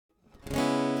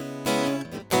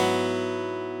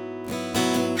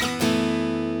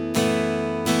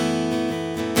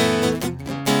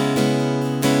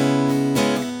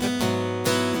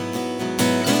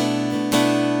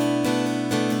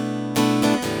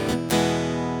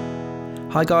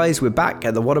Hi guys, we're back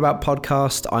at the What About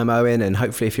podcast. I'm Owen, and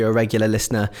hopefully if you're a regular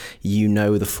listener, you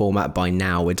know the format by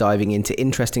now. We're diving into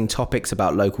interesting topics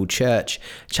about local church,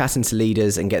 chatting to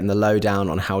leaders and getting the lowdown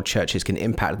on how churches can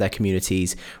impact their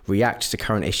communities, react to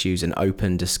current issues and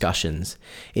open discussions.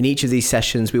 In each of these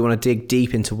sessions, we want to dig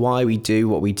deep into why we do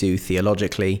what we do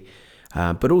theologically,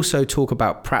 but also talk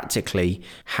about practically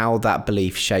how that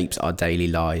belief shapes our daily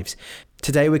lives.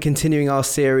 Today we're continuing our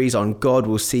series on God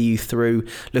Will See You Through,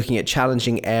 looking at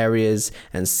challenging areas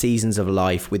and seasons of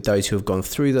life with those who have gone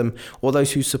through them or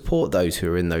those who support those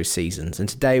who are in those seasons. And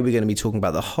today we're going to be talking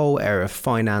about the whole area of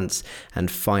finance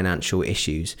and financial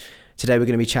issues. Today we're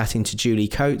going to be chatting to Julie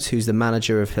Coates, who's the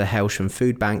manager of the Hailsham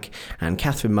Food Bank, and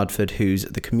Catherine Mudford, who's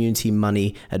the Community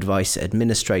Money Advice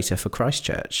Administrator for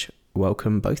Christchurch.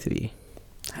 Welcome both of you.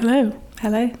 Hello.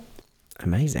 Hello.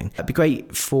 Amazing. It'd be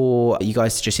great for you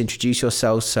guys to just introduce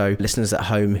yourselves so listeners at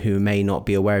home who may not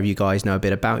be aware of you guys know a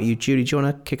bit about you. Julie, do you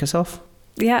want to kick us off?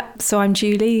 Yeah, so I'm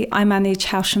Julie. I manage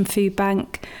Hailsham Food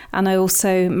Bank and I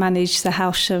also manage the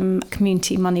Hailsham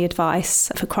Community Money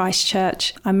Advice for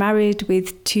Christchurch. I'm married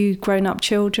with 2 grown-up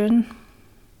children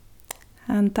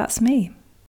and that's me.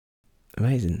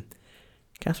 Amazing.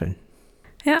 Catherine?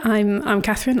 Yeah, I'm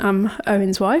Catherine. I'm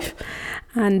Owen's wife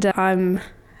and I'm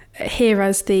here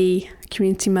as the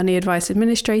Community Money Advice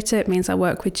Administrator. It means I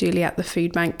work with Julie at the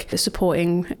food bank,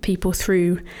 supporting people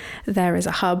through there as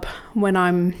a hub. When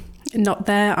I'm not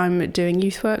there, I'm doing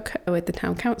youth work with the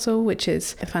town council, which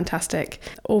is fantastic,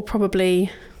 or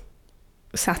probably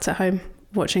sat at home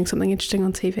watching something interesting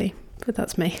on TV, but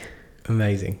that's me.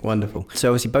 Amazing. Wonderful. So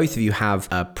obviously both of you have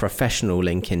a professional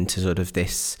link into sort of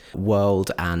this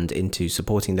world and into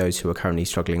supporting those who are currently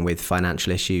struggling with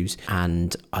financial issues.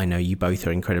 And I know you both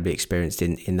are incredibly experienced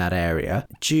in that area.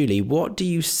 Julie, what are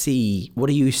you seeing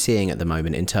at the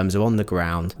moment in terms of on the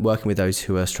ground, working with those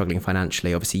who are struggling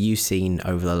financially? Obviously you've seen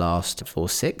over the last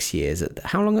 6 years.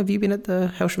 How long have you been at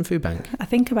the Hailsham Food Bank? I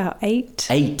think about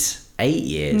 8. 8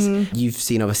 years. You've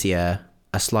seen obviously a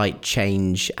slight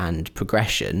change and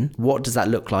progression. What does that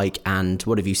look like and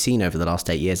what have you seen over the last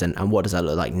 8 years and what does that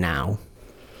look like now?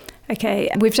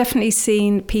 Okay, we've definitely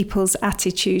seen people's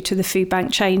attitude to the food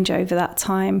bank change over that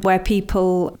time, where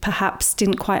people perhaps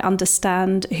didn't quite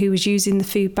understand who was using the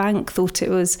food bank, thought it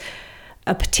was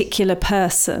a particular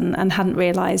person and hadn't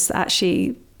realised that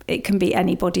actually it can be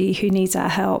anybody who needs our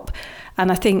help. And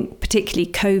I think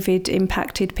particularly COVID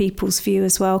impacted people's view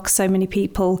as well, because so many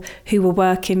people who were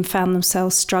working found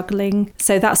themselves struggling.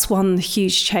 So that's one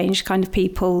huge change, kind of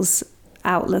people's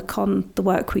outlook on the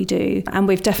work we do. And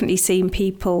we've definitely seen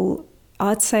people,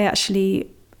 I'd say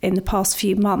actually in the past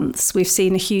few months, we've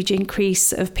seen a huge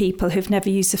increase of people who've never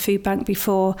used the food bank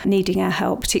before needing our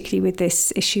help, particularly with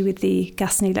this issue with the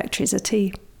gas and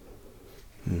electricity.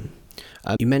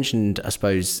 You mentioned, I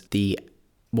suppose,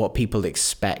 what people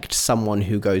expect someone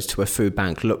who goes to a food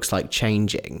bank looks like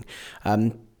changing. Do you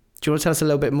want to tell us a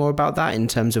little bit more about that in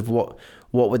terms of what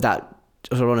would that,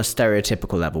 sort of on a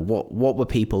stereotypical level, what were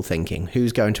people thinking?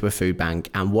 Who's going to a food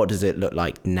bank and what does it look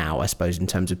like now, I suppose, in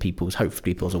terms of people's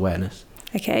awareness?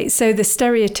 Okay, so the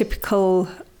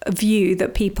stereotypical view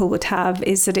that people would have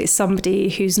is that it's somebody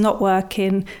who's not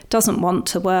working, doesn't want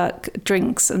to work,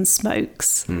 drinks and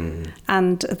smokes.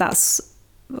 And that's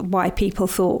why people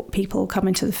thought people come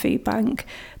into the food bank.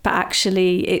 But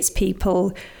actually it's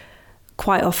people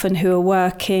quite often who are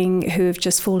working, who have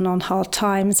just fallen on hard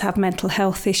times, have mental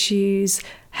health issues,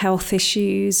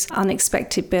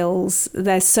 unexpected bills.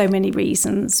 There's so many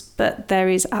reasons, but there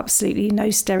is absolutely no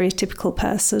stereotypical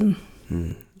person.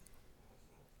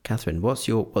 Catherine, what's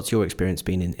your experience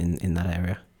been in that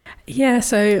area? Yeah,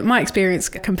 so my experience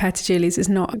compared to Julie's is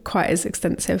not quite as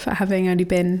extensive, having only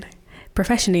been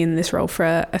professionally in this role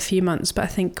for a few months. But I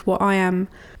think what I am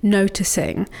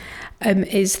noticing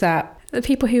is that the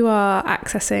people who are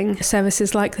accessing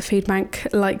services like the food bank,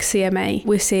 like CMA,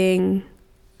 we're seeing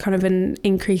kind of an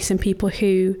increase in people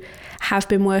who have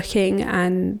been working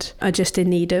and are just in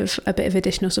need of a bit of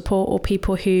additional support, or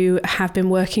people who have been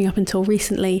working up until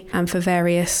recently and for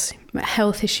various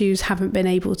health issues haven't been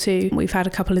able to. We've had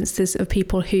a couple instances of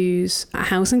people whose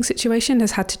housing situation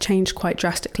has had to change quite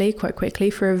drastically, quite quickly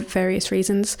for various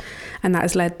reasons, and that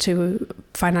has led to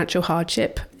financial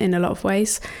hardship in a lot of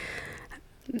ways.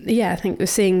 Yeah, I think we're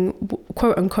seeing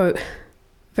quote unquote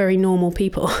very normal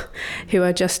people who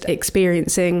are just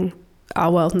experiencing our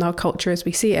world and our culture as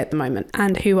we see it at the moment,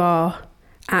 and who are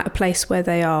at a place where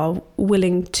they are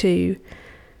willing to,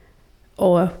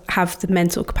 or have the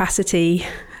mental capacity,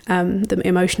 the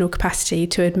emotional capacity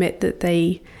to admit that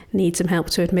they need some help,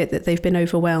 to admit that they've been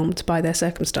overwhelmed by their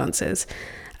circumstances.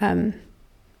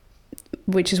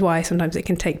 which is why sometimes it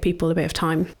can take people a bit of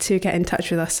time to get in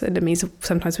touch with us, and it means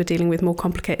sometimes we're dealing with more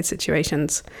complicated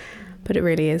situations. But it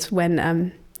really is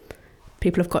when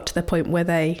people have got to the point where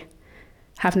they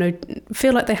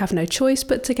feel like they have no choice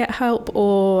but to get help,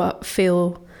 or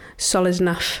feel solid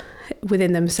enough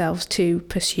within themselves to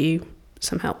pursue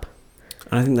some help.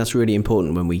 And I think that's really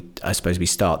important when we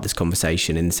start this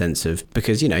conversation, in the sense of,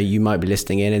 because, you might be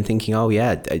listening in and thinking, oh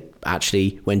yeah,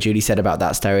 actually, when Julie said about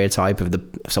that stereotype of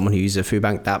someone who uses a food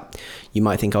bank, that you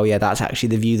might think, oh yeah, that's actually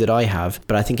the view that I have.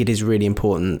 But I think it is really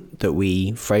important that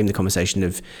we frame the conversation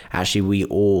of, actually, we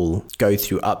all go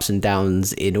through ups and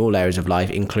downs in all areas of life,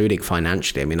 including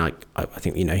financially. I mean, I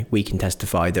think, we can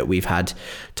testify that we've had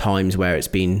times where it's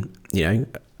been,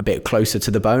 a bit closer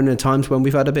to the bone, and times when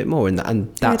we've had a bit more,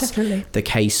 and that's the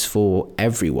case for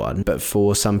everyone. But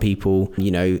for some people,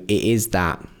 it is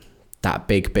that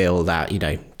big bill, that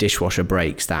dishwasher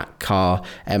breaks, that car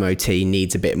MOT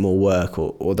needs a bit more work,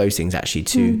 or those things actually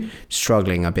too,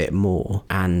 struggling a bit more,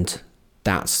 and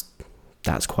that's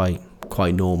quite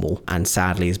normal, and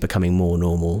sadly is becoming more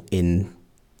normal in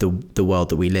the world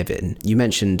that we live in. You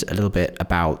mentioned a little bit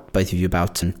about, both of you,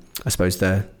 about I suppose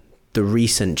the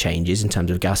recent changes in terms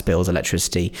of gas bills,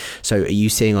 electricity. So are you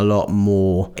seeing a lot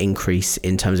more increase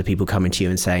in terms of people coming to you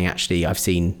and saying, actually, I've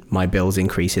seen my bills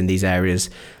increase in these areas,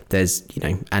 there's,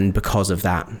 and because of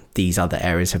that, these other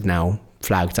areas have now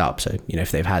flagged up. So,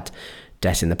 if they've had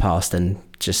debt in the past, then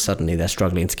just suddenly they're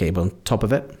struggling to keep on top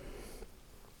of it?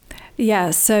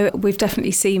 Yeah, so we've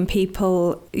definitely seen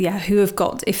people, who have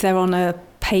got, if they're on a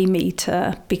pay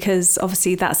meter, because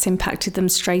obviously that's impacted them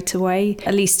straight away.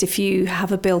 At least if you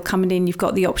have a bill coming in, you've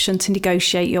got the option to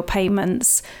negotiate your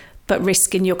payments, but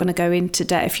risking you're going to go into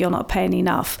debt if you're not paying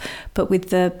enough. But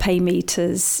with the pay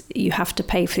meters, you have to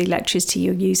pay for the electricity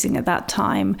you're using at that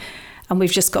time. And we've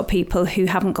just got people who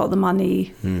haven't got the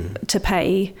money to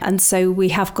pay. And so we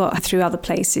have got, through other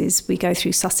places, we go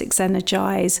through Sussex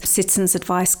Energise, Citizens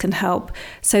Advice can help.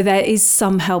 So there is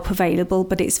some help available,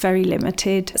 but it's very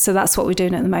limited. So that's what we're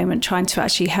doing at the moment, trying to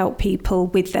actually help people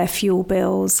with their fuel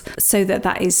bills, so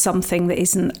that is something that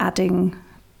isn't adding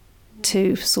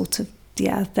to sort of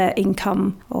their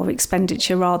income or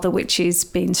expenditure rather, which is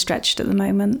being stretched at the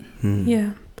moment.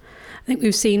 Yeah. I think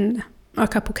we've seen a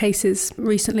couple cases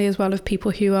recently as well of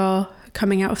people who are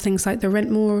coming out of things like the rent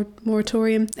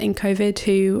moratorium in COVID,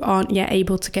 who aren't yet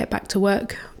able to get back to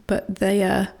work, but they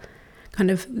are kind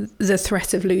of, the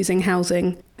threat of losing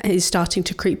housing is starting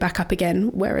to creep back up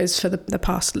again, whereas for the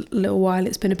past little while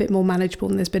it's been a bit more manageable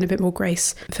and there's been a bit more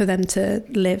grace for them to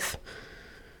live.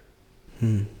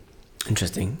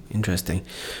 Interesting.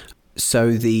 So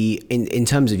in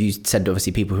terms of, you said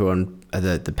obviously people who are on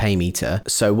the pay meter,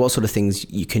 so what sort of things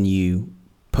can you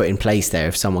put in place there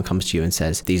if someone comes to you and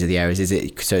says these are the areas? Is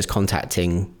it, so it's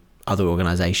contacting other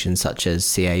organisations such as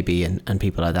CAB and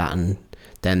people like that, and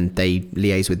then they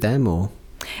liaise with them, or?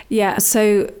 Yeah,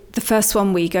 so the first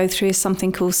one we go through is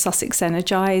something called Sussex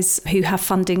Energise, who have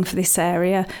funding for this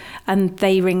area, and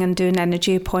they ring and do an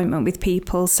energy appointment with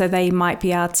people. So they might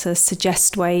be able to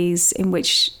suggest ways in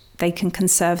which they can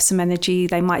conserve some energy.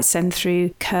 They might send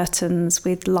through curtains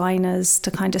with liners to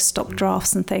kind of stop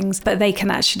drafts and things, but they can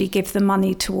actually give the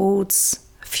money towards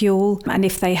fuel. And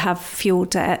if they have fuel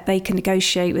debt, they can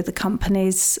negotiate with the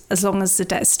companies as long as the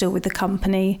debt's still with the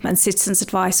company. And Citizens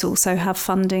Advice also have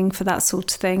funding for that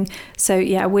sort of thing. So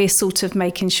we're sort of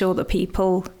making sure that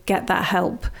people get that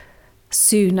help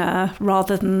sooner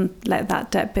rather than let that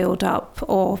debt build up,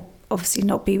 or obviously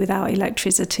not be without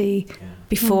electricity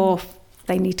before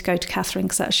they need to go to Catherine,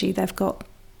 because actually they've got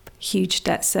huge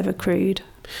debts they've accrued.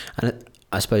 And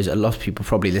I suppose a lot of people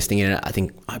probably listening in, I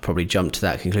think I probably jumped to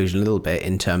that conclusion a little bit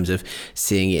in terms of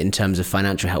seeing it in terms of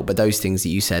financial help. But those things that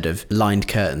you said of lined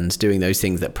curtains, doing those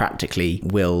things that practically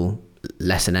will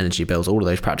lessen energy bills, all of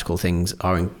those practical things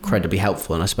are incredibly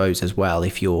helpful. And I suppose as well,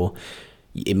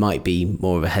 it might be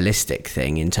more of a holistic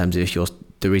thing in terms of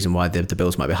the reason why the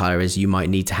bills might be higher is you might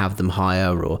need to have them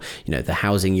higher, or the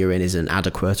housing you're in isn't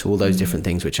adequate, all those different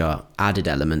things which are added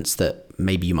elements that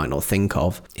maybe you might not think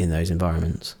of in those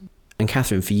environments. And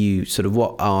Catherine, for you, sort of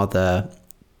what are the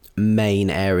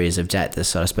main areas of debt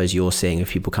that I suppose you're seeing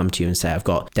if people come to you and say, I've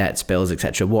got debts, bills,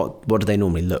 etc. What do they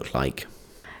normally look like?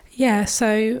 Yeah,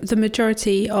 so the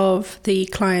majority of the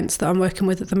clients that I'm working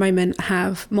with at the moment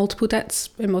have multiple debts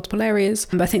in multiple areas.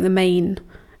 But I think the main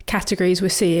categories we're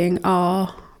seeing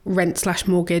are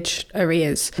rent/mortgage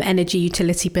arrears, energy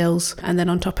utility bills, and then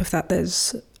on top of that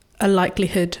there's a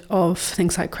likelihood of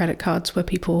things like credit cards where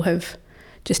people have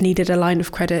just needed a line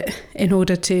of credit in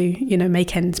order to, you know,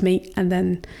 make ends meet. And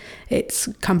then it's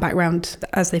come back round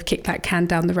as they've kicked that can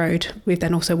down the road. We've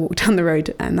then also walked down the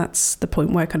road, and that's the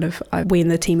point where kind of we and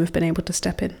the team have been able to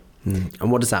step in.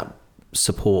 And what does that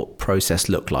support process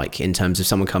look like in terms of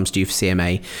someone comes to you for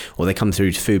CMA, or they come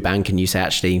through to Food Bank and you say,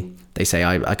 actually, they say,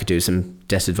 I could do some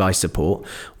debt advice support.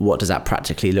 What does that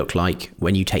practically look like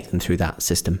when you take them through that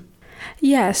system?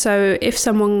 Yeah, so if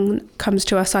someone comes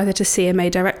to us either to CMA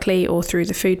directly or through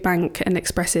the Food Bank and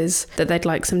expresses that they'd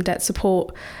like some debt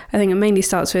support, I think it mainly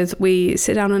starts with we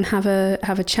sit down and have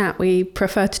a chat. We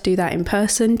prefer to do that in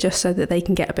person just so that they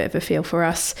can get a bit of a feel for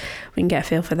us, we can get a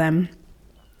feel for them.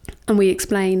 And we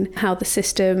explain how the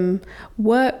system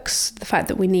works, the fact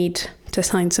that we need to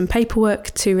sign some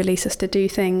paperwork to release us to do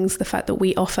things, the fact that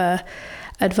we offer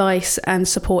advice and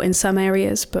support in some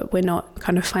areas, but we're not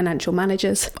kind of financial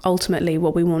managers. Ultimately,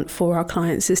 what we want for our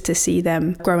clients is to see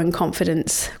them grow in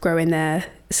confidence, grow in their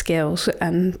skills,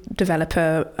 and develop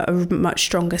a much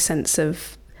stronger sense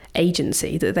of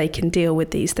agency, that they can deal with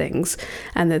these things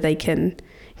and that they can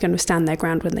kind of stand their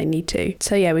ground when they need to.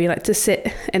 So yeah, we like to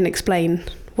sit and explain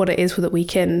what it is that we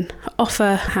can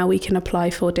offer, how we can apply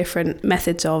for different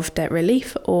methods of debt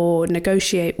relief or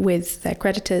negotiate with their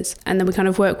creditors. And then we kind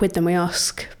of work with them. We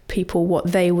ask people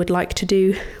what they would like to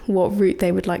do, what route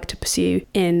they would like to pursue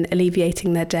in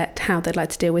alleviating their debt, how they'd like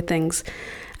to deal with things.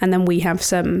 And then we have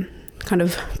some kind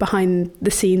of behind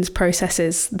the scenes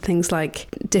processes, things like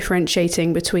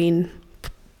differentiating between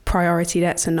priority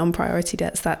debts and non-priority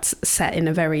debts. That's set in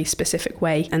a very specific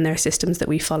way, and there are systems that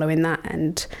we follow in that,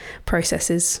 and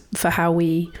processes for how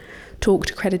we talk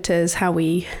to creditors, how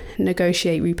we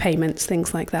negotiate repayments,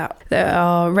 things like that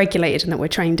are regulated and that we're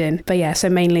trained in. But yeah, so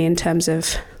mainly in terms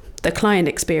of the client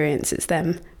experience, it's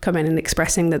them coming and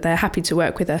expressing that they're happy to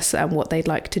work with us and what they'd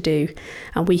like to do,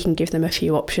 and we can give them a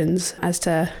few options as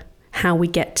to how we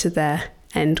get to their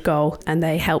end goal, and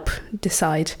they help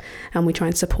decide, and we try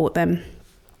and support them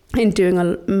in doing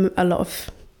a lot of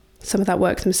some of that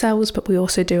work themselves, but we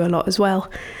also do a lot as well,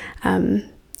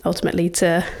 ultimately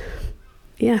to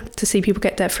see people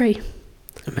get debt free.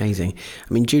 Amazing.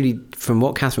 I mean, Julie, from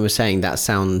what Catherine was saying, that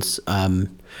sounds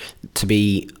to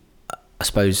be, I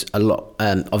suppose, a lot.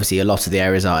 Obviously, a lot of the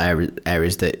areas are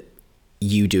areas that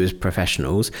you do as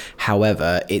professionals.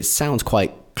 However, it sounds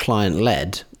quite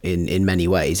client-led in many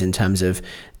ways, in terms of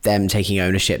them taking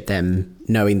ownership, them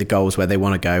knowing the goals, where they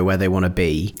want to go, where they want to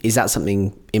be. Is that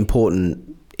something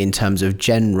important in terms of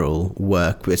general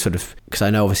work with sort of, because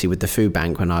I know obviously with the Food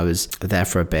Bank, when I was there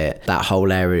for a bit, that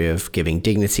whole area of giving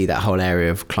dignity, that whole area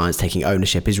of clients taking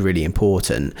ownership is really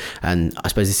important. And I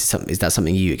suppose is that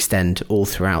something you extend all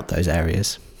throughout those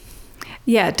areas?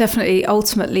 Yeah, definitely.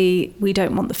 Ultimately, we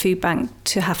don't want the Food Bank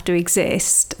to have to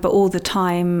exist, but all the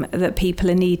time that people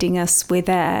are needing us, we're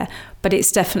there. But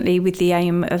it's definitely with the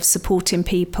aim of supporting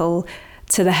people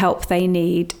to the help they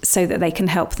need so that they can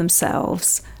help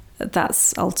themselves.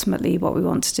 That's ultimately what we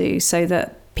want to do, so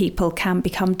that people can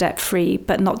become debt-free,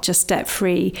 but not just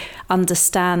debt-free,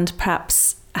 understand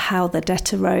perhaps how the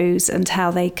debt arose and how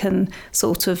they can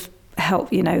sort of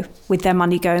help, with their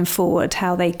money going forward,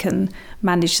 how they can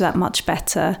manage that much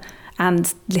better,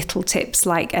 and little tips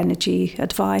like energy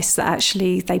advice that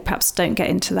actually they perhaps don't get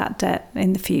into that debt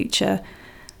in the future.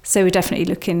 So we're definitely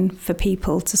looking for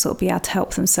people to sort of be able to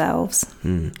help themselves.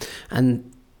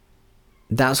 And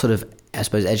that sort of, I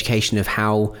suppose, education of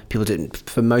how people do,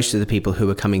 for most of the people who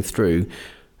are coming through,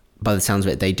 by the sounds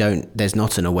of it, there's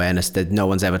not an awareness, that no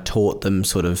one's ever taught them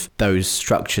sort of those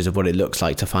structures of what it looks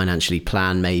like to financially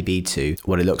plan, maybe to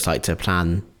what it looks like to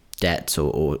plan debts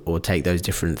or take those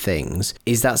different things.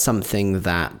 Is that something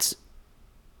that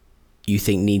you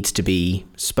think needs to be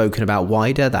spoken about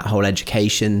wider, that whole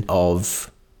education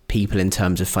of people in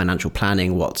terms of financial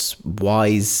planning, what's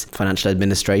wise financial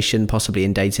administration possibly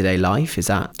in day-to-day life?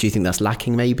 Do you think that's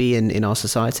lacking maybe in our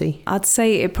society? I'd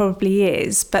say it probably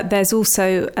is, but there's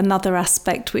also another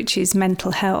aspect, which is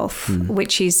mental health,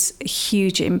 which is a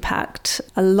huge impact.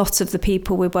 A lot of the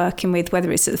people we're working with,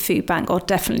 whether it's at the Food Bank or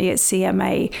definitely at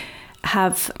CMA,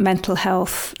 have mental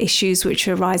health issues which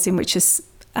are arising, which is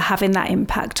having that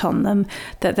impact on them,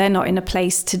 that they're not in a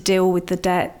place to deal with the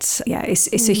debt. Yeah,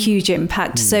 it's a huge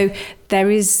impact. So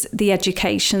there is the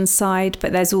education side,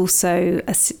 but there's also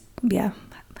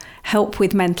help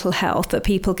with mental health, that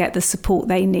people get the support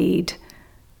they need.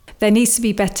 There needs to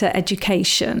be better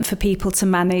education for people to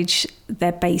manage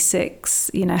their basics,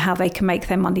 how they can make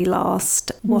their money last,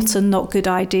 what are not good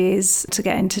ideas to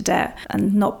get into debt,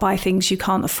 and not buy things you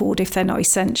can't afford if they're not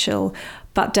essential.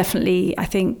 But definitely, I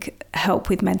think help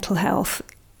with mental health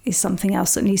is something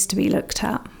else that needs to be looked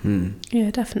at.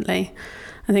 Yeah, definitely.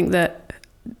 I think that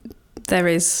there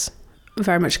is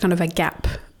very much kind of a gap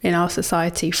in our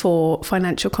society for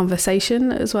financial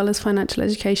conversation as well as financial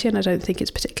education. I don't think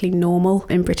it's particularly normal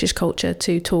in British culture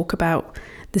to talk about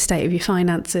the state of your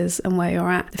finances and where you're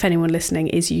at. If anyone listening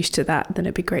is used to that, then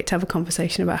it'd be great to have a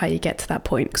conversation about how you get to that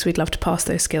point, because we'd love to pass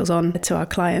those skills on to our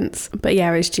clients. But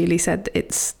yeah, as Julie said,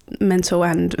 it's mental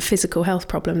and physical health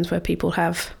problems where people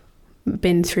have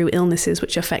been through illnesses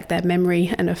which affect their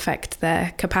memory and affect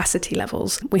their capacity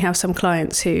levels. We have some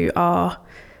clients who are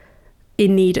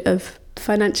in need of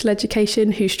financial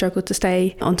education, who struggle to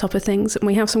stay on top of things. And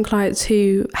we have some clients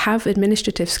who have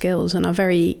administrative skills and are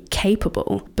very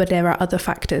capable, but there are other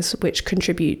factors which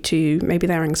contribute to maybe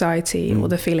their anxiety or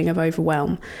the feeling of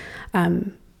overwhelm,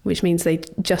 which means they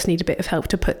just need a bit of help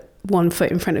to put one foot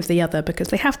in front of the other, because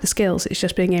they have the skills. It's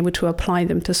just being able to apply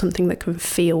them to something that can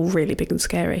feel really big and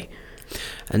scary.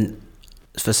 And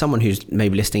for someone who's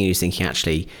maybe listening and who's thinking,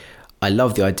 actually, I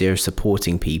love the idea of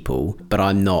supporting people, but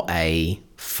I'm not a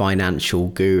financial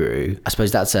guru. I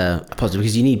suppose that's a positive,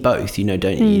 because you need both, don't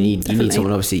you? You need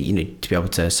someone, obviously, to be able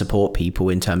to support people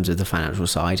in terms of the financial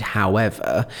side.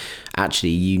 However, actually,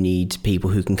 you need people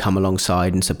who can come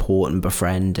alongside and support and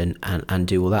befriend and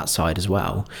do all that side as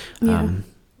well.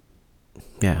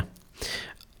 Yeah.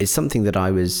 It's something that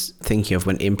I was thinking of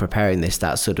when in preparing this,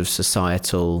 that sort of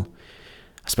societal,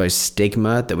 I suppose,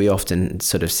 stigma that we often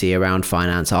sort of see around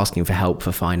finance, asking for help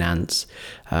for finance.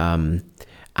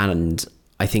 And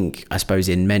I suppose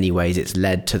in many ways it's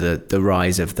led to the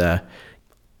rise of the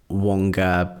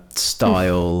Wonga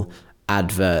style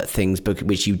advert things,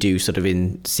 which you do sort of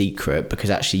in secret, because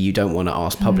actually you don't want to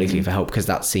ask publicly for help because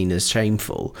that's seen as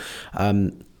shameful.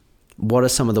 What are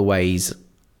some of the ways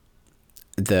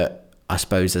that, I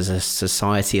suppose, as a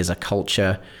society, as a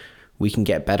culture, we can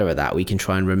get better at that? We can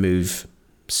try and remove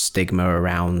stigma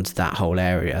around that whole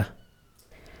area.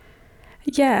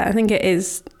 Yeah, I think it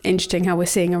is interesting how we're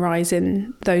seeing a rise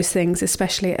in those things,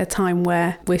 especially at a time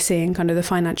where we're seeing kind of the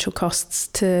financial costs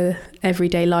to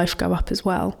everyday life go up as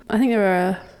well. I think there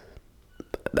are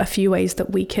a few ways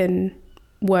that we can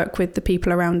work with the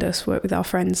people around us, work with our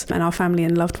friends and our family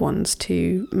and loved ones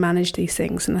to manage these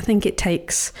things. And I think it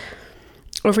takes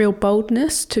a real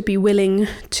boldness to be willing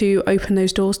to open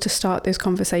those doors, to start those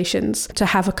conversations, to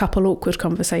have a couple awkward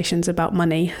conversations about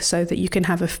money so that you can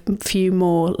have a few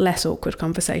more less awkward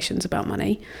conversations about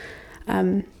money.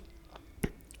 And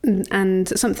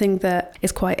something that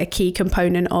is quite a key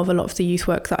component of a lot of the youth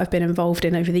work that I've been involved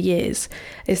in over the years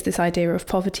is this idea of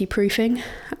poverty proofing.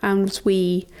 And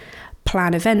we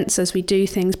plan events, as we do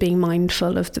things, being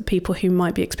mindful of the people who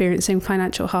might be experiencing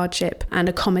financial hardship and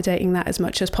accommodating that as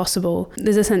much as possible.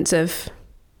 There's a sense of,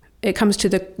 it comes to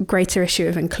the greater issue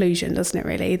of inclusion, doesn't it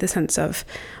really? The sense of,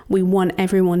 we want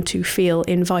everyone to feel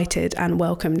invited and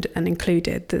welcomed and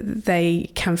included, that they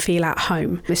can feel at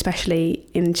home, especially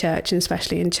in church and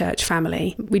especially in church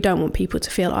family. We don't want people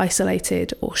to feel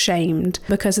isolated or shamed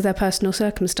because of their personal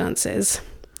circumstances.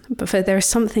 But there is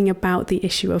something about the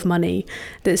issue of money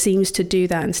that seems to do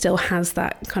that and still has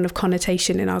that kind of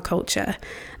connotation in our culture.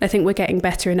 I think we're getting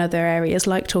better in other areas,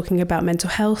 like talking about mental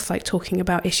health, like talking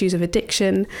about issues of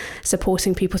addiction,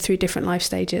 supporting people through different life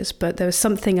stages. But there's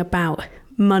something about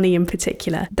money in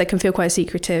particular that can feel quite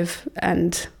secretive,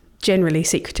 and generally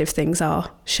secretive things are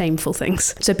shameful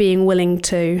things. So being willing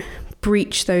to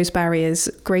breach those barriers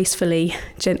gracefully,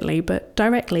 gently, but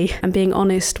directly, and being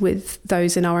honest with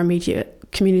those in our immediate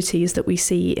communities that we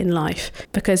see in life,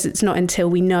 because it's not until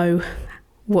we know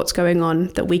what's going on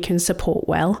that we can support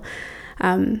well.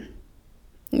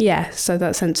 So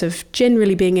that sense of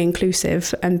generally being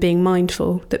inclusive and being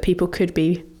mindful that people could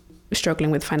be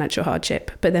struggling with financial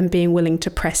hardship, but then being willing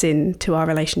to press into our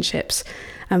relationships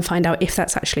and find out if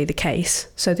that's actually the case,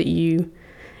 so that you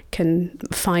can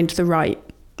find the right,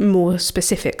 more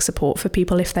specific support for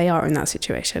people if they are in that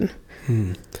situation.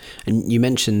 And you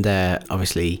mentioned there,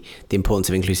 obviously, the importance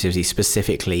of inclusivity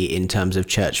specifically in terms of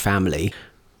church family.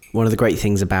 One of the great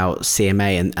things about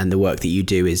CMA and the work that you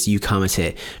do is you come at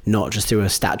it not just through a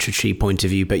statutory point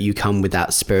of view, but you come with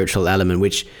that spiritual element,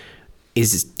 which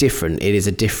is different. It is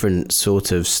a different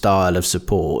sort of style of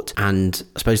support. And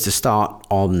I suppose to start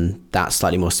on that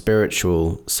slightly more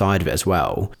spiritual side of it as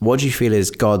well, what do you feel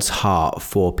is God's heart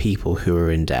for people who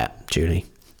are in debt, Julie?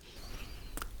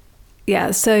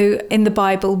 Yeah, so in the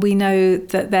Bible, we know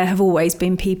that there have always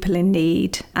been people in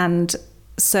need, and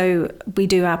so we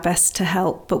do our best to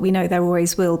help, but we know there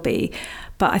always will be.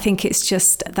 But I think it's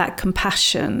just that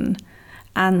compassion,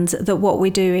 and that what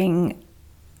we're doing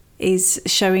is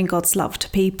showing God's love to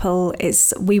people.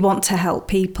 We want to help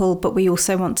people, but we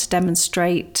also want to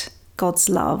demonstrate God's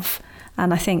love.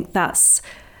 And I think that's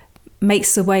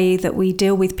makes the way that we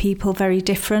deal with people very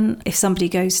different. If somebody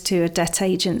goes to a debt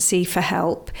agency for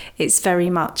help, it's very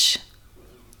much,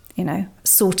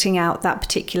 sorting out that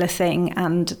particular thing,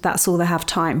 and that's all they have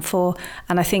time for.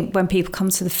 And I think when people come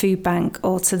to the food bank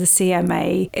or to the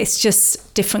CMA, it's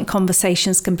just different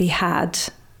conversations can be had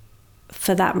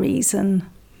for that reason.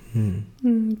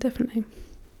 Definitely.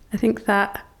 I think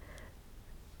that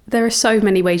there are so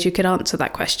many ways you could answer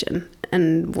that question.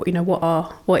 And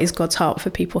what is God's heart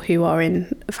for people who are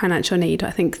in financial need?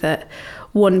 I think that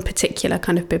one particular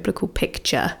kind of biblical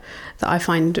picture that I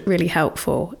find really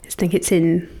helpful, I think it's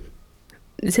in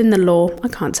the law. I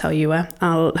can't tell you where.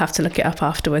 I'll have to look it up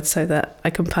afterwards so that I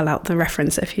can pull out the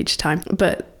reference at a future time.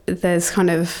 But there's kind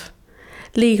of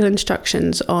legal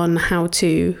instructions on how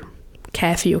to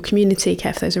care for your community,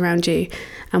 care for those around you.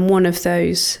 And one of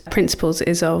those principles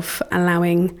is of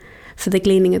allowing for the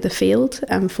gleaning of the field,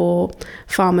 and for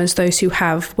farmers, those who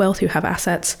have wealth, who have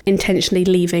assets, intentionally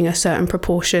leaving a certain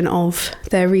proportion of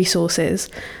their resources,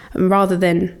 rather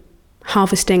than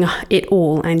harvesting it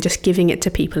all and just giving it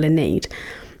to people in need.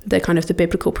 The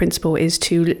biblical principle is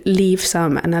to leave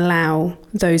some and allow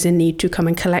those in need to come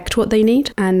and collect what they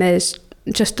need. And there's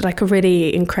just like a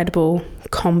really incredible,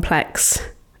 complex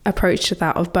approach to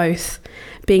that, of both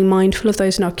being mindful of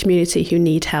those in our community who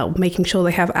need help, making sure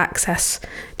they have access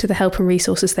to the help and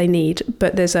resources they need,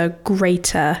 but there's a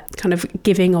greater kind of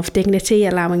giving of dignity,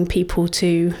 allowing people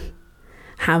to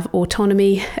have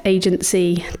autonomy,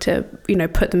 agency, to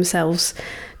put themselves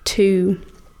to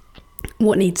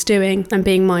what needs doing, and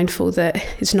being mindful that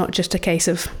it's not just a case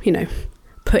of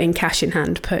putting cash in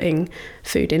hand, putting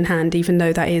food in hand, even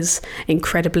though that is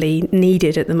incredibly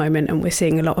needed at the moment, and we're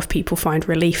seeing a lot of people find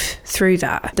relief through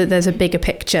that there's a bigger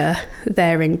picture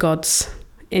there in God's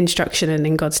instruction and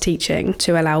in God's teaching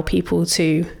to allow people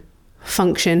to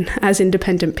function as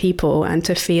independent people and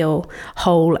to feel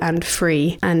whole and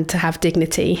free, and to have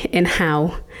dignity in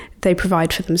how they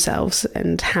provide for themselves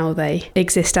and how they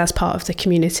exist as part of the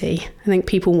community. I think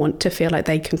people want to feel like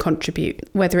they can contribute,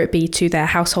 whether it be to their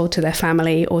household, to their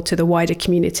family, or to the wider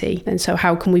community. And so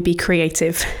how can we be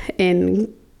creative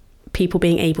in people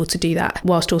being able to do that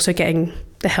whilst also getting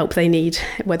the help they need,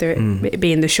 whether it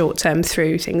be in the short term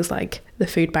through things like the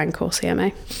food bank or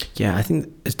CMA? Yeah, I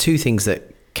think there's two things that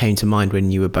came to mind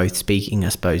when you were both speaking, I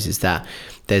suppose, is that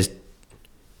there's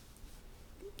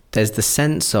the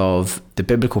sense of the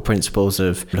biblical principles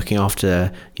of looking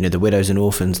after, the widows and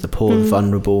orphans, the poor, the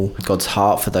vulnerable, God's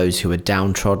heart for those who are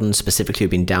downtrodden, specifically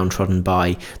who've been downtrodden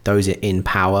by those in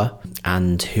power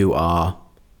and who are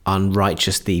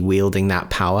unrighteously wielding that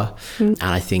power. And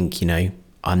I think,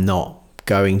 I'm not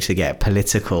going to get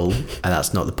political, and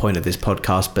that's not the point of this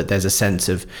podcast, but there's a sense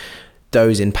of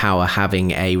those in power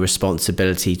having a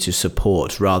responsibility to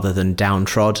support rather than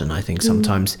downtrodden. I think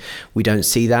sometimes we don't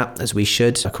see that as we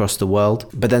should across the world.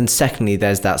 But then secondly,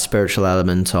 there's that spiritual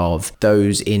element of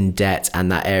those in debt and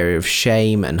that area of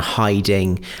shame and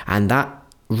hiding. And that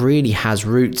really has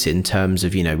roots in terms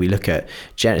of, we look at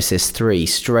Genesis 3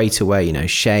 straight away,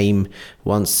 shame.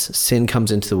 Once sin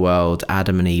comes into the world,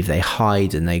 Adam and Eve, they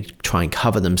hide and they try and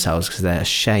cover themselves because they're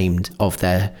ashamed of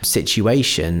their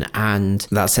situation. And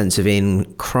that sense of in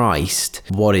Christ,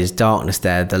 what is darkness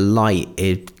there, the light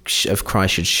of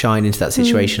Christ should shine into that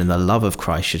situation, and the love of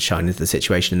Christ should shine into the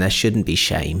situation, and there shouldn't be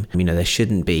shame. There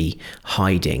shouldn't be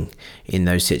hiding in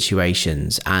those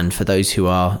situations. And for those who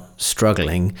are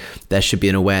struggling, there should be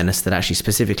an awareness that actually,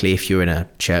 specifically if you're in a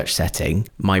church setting,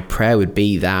 my prayer would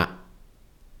be that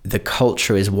the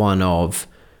culture is one of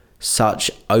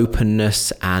such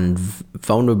openness and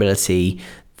vulnerability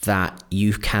that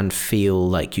you can feel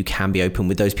like you can be open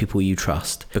with those people you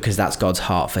trust, because that's God's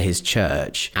heart for his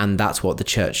church. And that's what the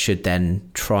church should then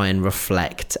try and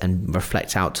reflect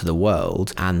out to the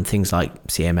world. And things like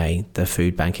CMA, the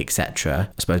food bank, etc.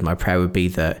 I suppose my prayer would be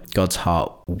that God's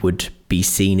heart would be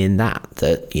seen in that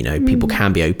people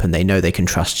can be open. They know they can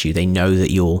trust you. They know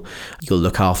that you'll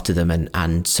look after them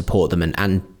and support them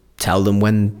and tell them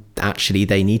when actually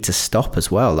they need to stop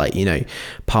as well.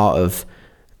 Part of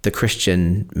the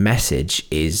Christian message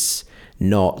is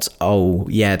not, oh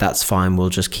yeah, that's fine, we'll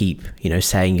just keep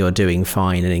saying you're doing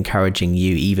fine and encouraging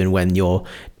you even when you're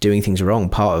doing things wrong.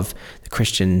 Part of the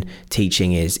Christian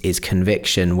teaching is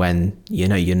conviction when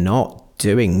you're not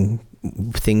doing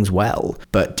things well,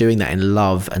 but doing that in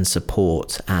love and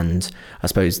support. And I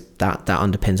suppose that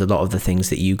underpins a lot of the things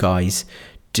that you guys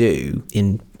do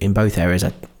in both areas.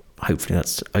 Hopefully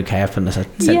that's okay, unless I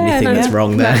said anything that's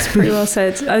wrong there. That's pretty well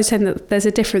said. I was saying that there's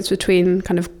a difference between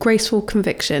kind of graceful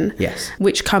conviction, yes,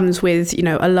 which comes with,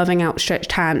 a loving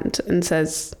outstretched hand and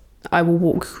says, I will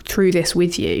walk through this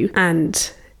with you,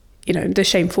 and the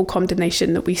shameful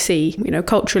condemnation that we see,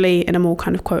 culturally in a more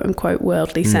kind of quote unquote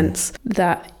worldly sense,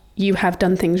 that you have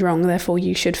done things wrong, therefore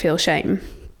you should feel shame.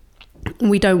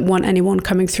 We don't want anyone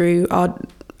coming through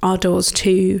our doors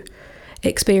to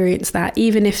experience that,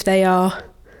 even if they are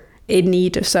in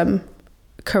need of some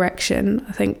correction.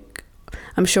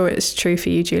 I'm sure it's true for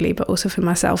you, Julie, but also for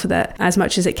myself, that as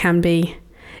much as it can be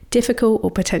difficult or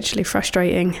potentially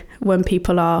frustrating when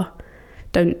people are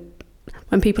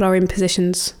in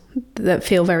positions that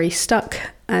feel very stuck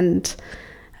and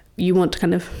you want to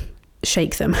kind of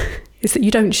shake them, is that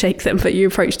you don't shake them, but you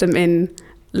approach them in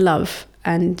love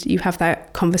and you have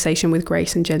that conversation with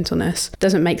grace and gentleness. It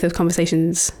doesn't make those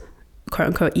conversations quote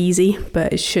unquote easy,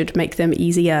 but it should make them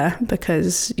easier,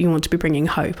 because you want to be bringing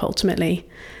hope ultimately,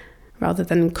 rather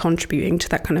than contributing to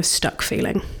that kind of stuck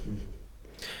feeling.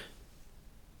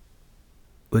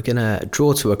 We're going to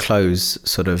draw to a close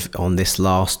sort of on this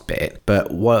last bit,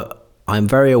 but what I'm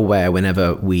very aware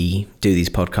whenever we do these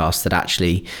podcasts that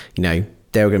actually,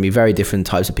 there are going to be very different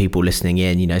types of people listening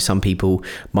in. Some people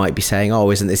might be saying,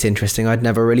 oh, isn't this interesting? I'd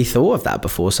never really thought of that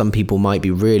before. Some people might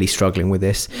be really struggling with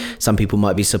this. Some people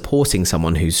might be supporting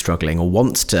someone who's struggling or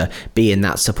wants to be in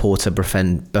that supporter,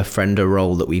 befriender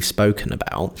role that we've spoken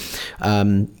about.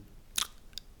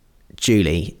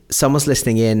 Julie, someone's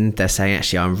listening in, they're saying,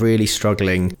 actually, I'm really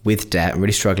struggling with debt, I'm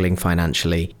really struggling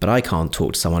financially, but I can't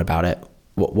talk to someone about it.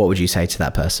 What would you say to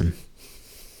that person?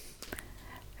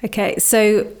 Okay,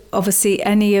 so obviously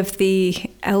any of the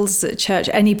elders at church,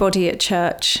 anybody at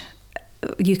church,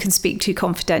 you can speak to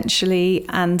confidentially,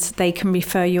 and they can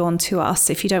refer you on to us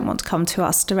if you don't want to come to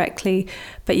us directly.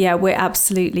 But yeah, we're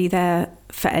absolutely there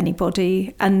for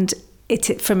anybody. And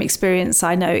from experience,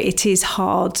 I know it is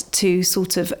hard to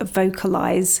sort of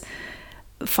vocalise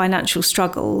financial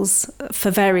struggles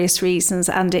for various reasons,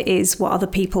 and it is what other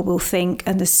people will think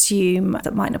and assume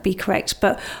that might not be correct.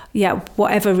 But yeah,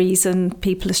 whatever reason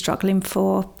people are struggling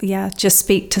for, just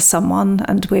speak to someone,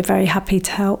 and we're very happy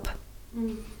to help.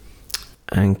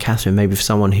 And Catherine, maybe for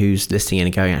someone who's listening in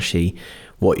and going, actually,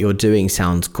 what you're doing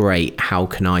sounds great, how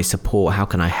can I support, how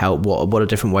can I help, what are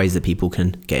different ways that people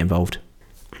can get involved?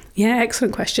 Yeah,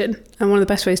 excellent question. And one of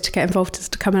the best ways to get involved is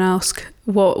to come and ask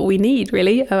what we need,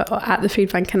 really, at the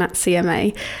food bank and at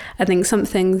CMA. I think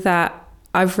something that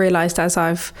I've realised as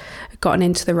I've gotten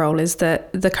into the role is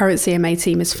that the current CMA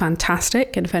team is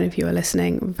fantastic. And if any of you are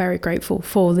listening, I'm very grateful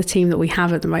for the team that we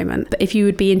have at the moment. But if you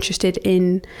would be interested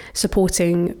in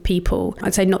supporting people,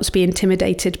 I'd say not to be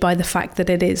intimidated by the fact that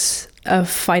it is a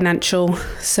financial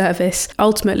service.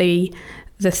 Ultimately,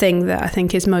 the thing that I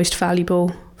think is most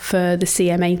valuable for the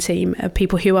CMA team are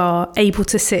people who are able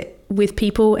to sit with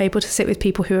people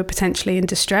who are potentially in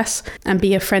distress and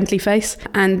be a friendly face,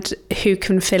 and who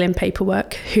can fill in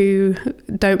paperwork, who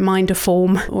don't mind a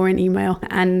form or an email.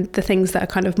 And the things that are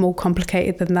kind of more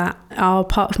complicated than that are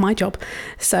part of my job.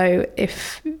 So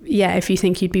if you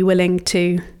think you'd be willing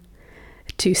to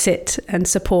sit and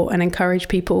support and encourage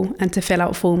people and to fill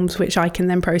out forms which I can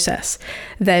then process,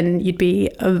 then you'd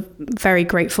be a very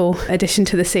grateful addition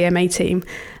to the CMA team.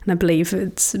 And I believe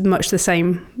it's much the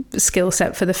same skill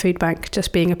set for the food bank,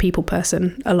 just being a people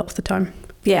person a lot of the time.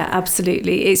 Yeah,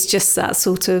 absolutely. It's just that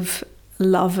sort of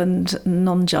love and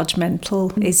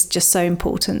non-judgmental is just so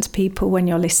important to people when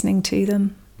you're listening to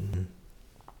them.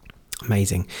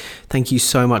 Amazing. Thank you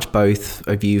so much, both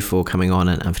of you, for coming on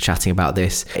and for chatting about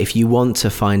this. If you want to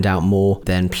find out more,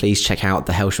 then please check out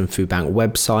the Hailsham Food Bank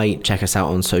website. Check us out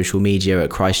on social media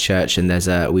at Christchurch, and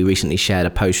we recently shared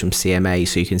a post from CMA,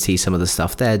 so you can see some of the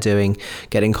stuff they're doing.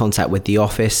 Get in contact with the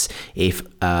office if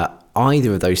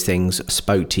either of those things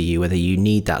spoke to you, whether you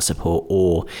need that support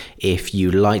or if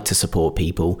you like to support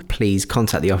people. Please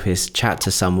contact the office, chat to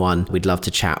someone. We'd love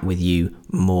to chat with you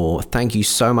more. Thank you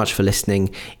so much for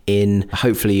listening in.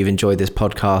 Hopefully you've enjoyed this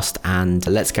podcast, and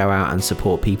let's go out and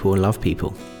support people and love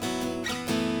people.